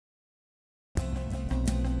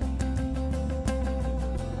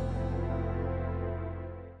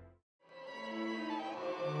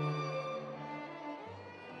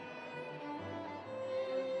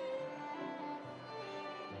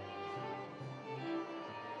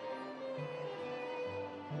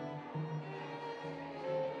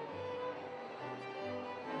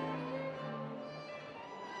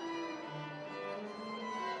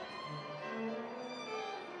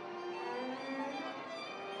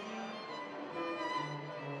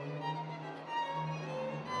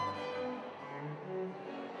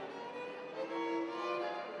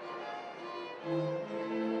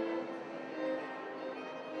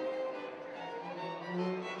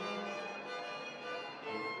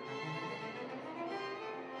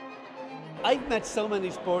I've met so many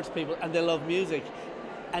sports people and they love music,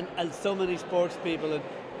 and so many sports people and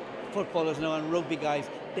footballers now and rugby guys,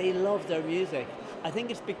 they love their music. I think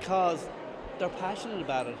it's because they're passionate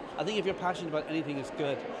about it. I think if you're passionate about anything, it's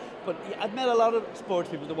good. But I've met a lot of sports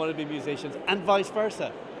people that want to be musicians and vice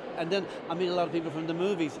versa. And then I meet a lot of people from the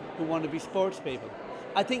movies who want to be sports people.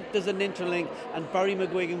 I think there's an interlink, and Barry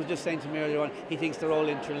McGuigan was just saying to me earlier on, he thinks they're all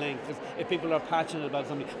interlinked, because if people are passionate about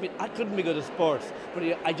something, I mean, I couldn't be good at sports, but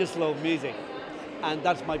I just love music, and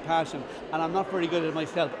that's my passion, and I'm not very good at it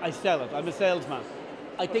myself. I sell it, I'm a salesman.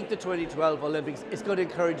 I think the 2012 Olympics is going to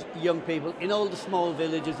encourage young people in all the small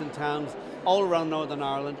villages and towns all around Northern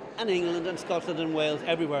Ireland and England and Scotland and Wales,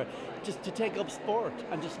 everywhere, just to take up sport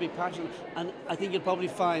and just to be passionate. And I think you'll probably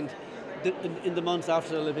find that in the months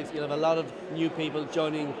after the Olympics, you'll have a lot of new people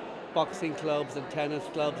joining boxing clubs and tennis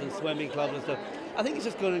clubs and swimming clubs and stuff. I think it's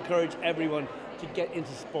just going to encourage everyone to get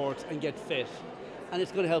into sports and get fit. And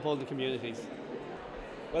it's going to help all the communities.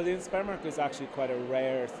 Well, the Inspire Mark is actually quite a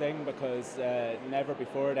rare thing, because never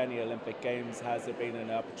before at any Olympic Games has there been an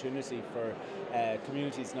opportunity for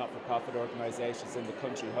communities, not-for-profit organisations in the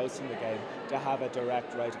country hosting the game to have a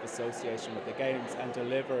direct right of association with the Games and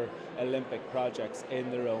deliver Olympic projects in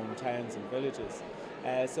their own towns and villages.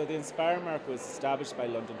 So the Inspire Mark was established by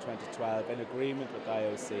London 2012 in agreement with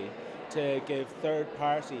IOC to give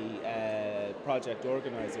third-party project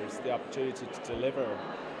organisers the opportunity to deliver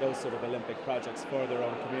those sort of Olympic projects for their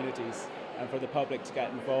own communities and for the public to get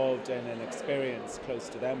involved in an experience close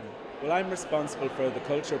to them. Well, I'm responsible for the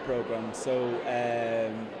culture programme, so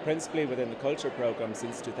principally within the culture programme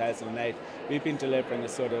since 2008, we've been delivering a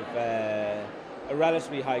sort of a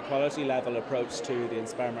relatively high quality level approach to the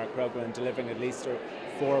Inspire Mark programme and delivering at least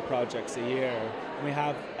 4 projects a year. And we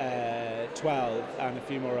have 12 and a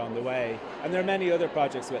few more on the way. And there are many other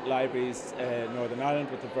projects with libraries in Northern Ireland,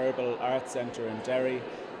 with the Verbal Arts Centre in Derry,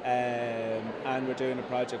 and we're doing a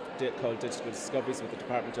project called Digital Discoveries with the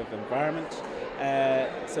Department of Environment.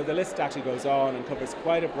 So the list actually goes on and covers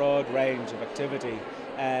quite a broad range of activity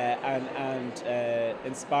and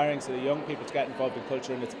inspiring sort of young people to get involved in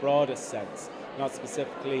culture in its broadest sense, not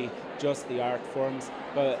specifically just the art forms,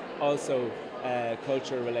 but also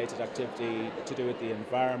culture-related activity to do with the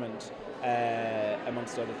environment,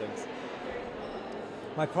 amongst other things.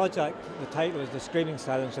 My project, the title is The Screaming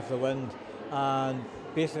Silence of the Wind, and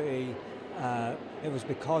basically it was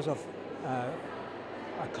because of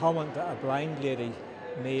a comment that a blind lady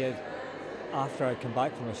made after I came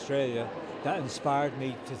back from Australia that inspired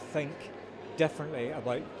me to think differently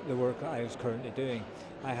about the work that I was currently doing.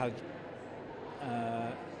 I had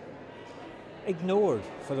ignored,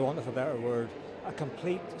 for the want of a better word, a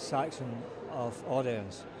complete section of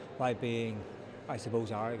audience by being, I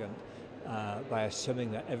suppose, arrogant, by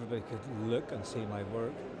assuming that everybody could look and see my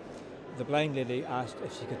work. The blind lady asked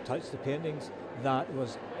if she could touch the paintings. That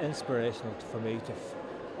was inspirational for me to,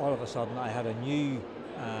 all of a sudden, I had a new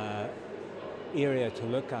area to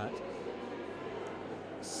look at.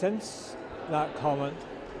 Since that comment,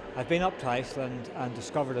 I've been up to Iceland and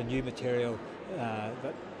discovered a new material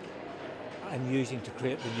that I'm using to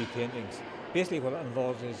create the new paintings. Basically what it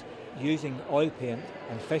involves is using oil paint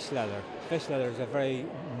and fish leather. Fish leather is a very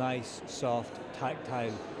nice, soft,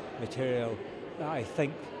 tactile material that I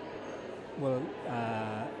think will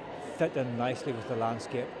fit in nicely with the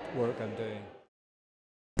landscape work I'm doing.